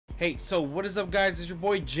Hey, so what is up, guys? It's your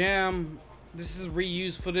boy Jam. This is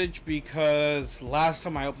reused footage because last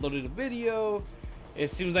time I uploaded a video,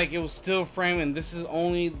 it seems like it was still framed, and this is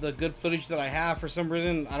only the good footage that I have for some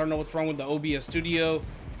reason. I don't know what's wrong with the OBS studio.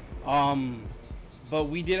 But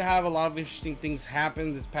we did have a lot of interesting things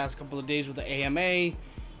happen this past couple of days with the AMA,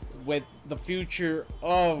 with the future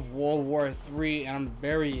of World War III, and I'm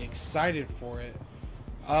very excited for it.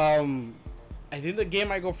 I think the game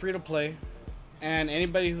might go free to play. And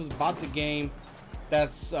anybody who's bought the game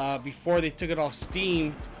that's before they took it off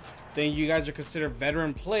Steam, then you guys are considered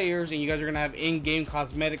veteran players, and you guys are gonna have in-game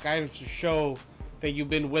cosmetic items to show that you've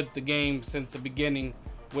been with the game since the beginning,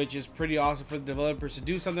 which is pretty awesome for the developers to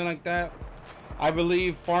do something like that. I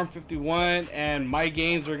believe Farm 51 and My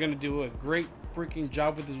Games are gonna do a great freaking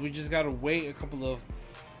job with this. We just gotta wait a couple of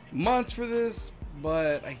months for this,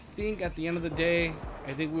 but I think at the end of the day,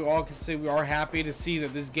 I think we all can say we are happy to see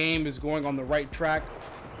that this game is going on the right track.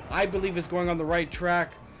 I believe it's going on the right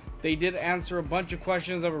track. They did answer a bunch of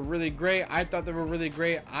questions that were really great. I thought they were really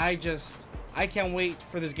great. I can't wait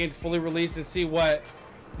for this game to fully release and see what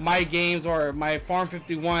My Games or my Farm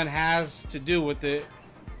 51 has to do with it,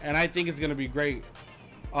 and I think it's gonna be great.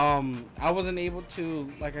 I wasn't able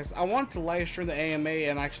to, like I said, I wanted to live stream the AMA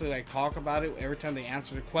and actually like talk about it every time they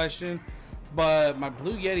answered a question, but my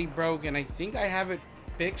Blue Yeti broke, and I think I have it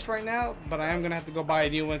fixed right now, but I am gonna have to go buy a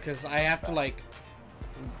new one because I have to like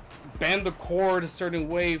bend the cord a certain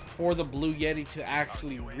way for the Blue Yeti to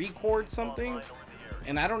actually record something,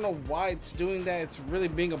 and I don't know why it's doing that. It's really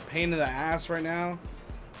being a pain in the ass right now.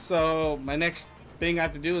 So my next thing I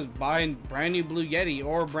have to do is buy a brand new Blue Yeti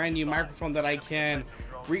or a brand new microphone that I can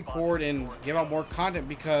record and give out more content,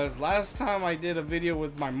 because last time I did a video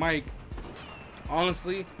with my mic,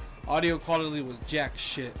 honestly, audio quality was jack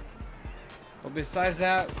shit. But besides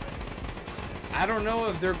that, I don't know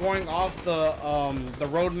if they're going off the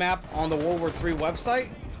roadmap on the World War III website,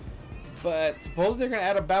 but suppose they're gonna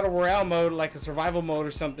add a battle royale mode, like a survival mode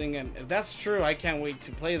or something, and if that's true, I can't wait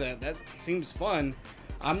to play that. That seems fun.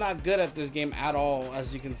 I'm not good at this game at all,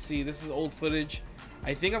 as you can see. This is old footage.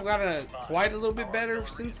 I think I've gotten quite a little bit better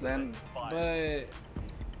since then, but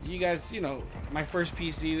you guys, you know, my first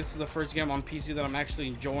PC, this is the first game on PC that I'm actually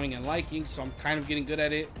enjoying and liking, so I'm kind of getting good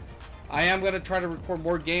at it. I am going to try to record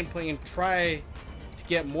more gameplay and try to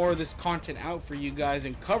get more of this content out for you guys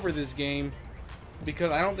and cover this game,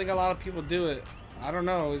 because I don't think a lot of people do it. I don't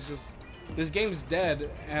know, it's just, this game's dead,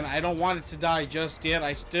 and I don't want it to die just yet.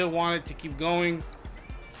 I still want it to keep going.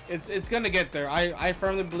 It's going to get there. I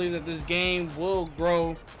firmly believe that this game will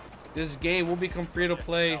grow. This game will become free to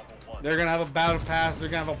play. They're going to have a battle pass. They're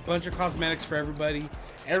going to have a bunch of cosmetics for everybody.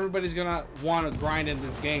 Everybody's going to want to grind in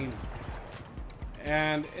this game.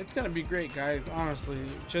 And it's going to be great, guys, honestly.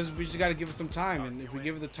 We just got to give it some time. And if we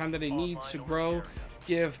give it the time that it needs to grow,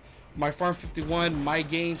 give my Farm 51, My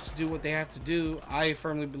Games to do what they have to do, I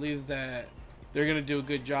firmly believe that they're going to do a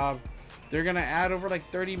good job. They're going to add over like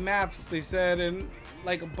 30 maps, they said, and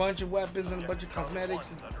like a bunch of weapons and a bunch of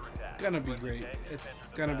cosmetics. It's going to be great.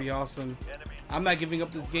 It's going to be awesome. I'm not giving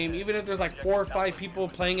up this game. Even if there's like 4 or 5 people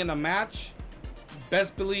playing in a match,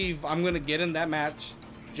 best believe I'm going to get in that match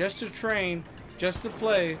just to train, just to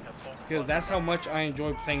play, because that's how much I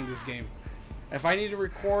enjoy playing this game. If I need to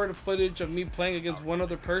record footage of me playing against one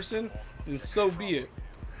other person, then so be it.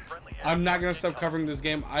 I'm not going to stop covering this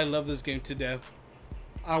game. I love this game to death.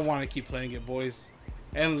 I want to keep playing it, boys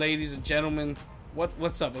and ladies and gentlemen.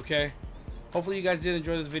 What's up, okay? Hopefully you guys did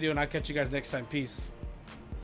enjoy this video, and I'll catch you guys next time. Peace.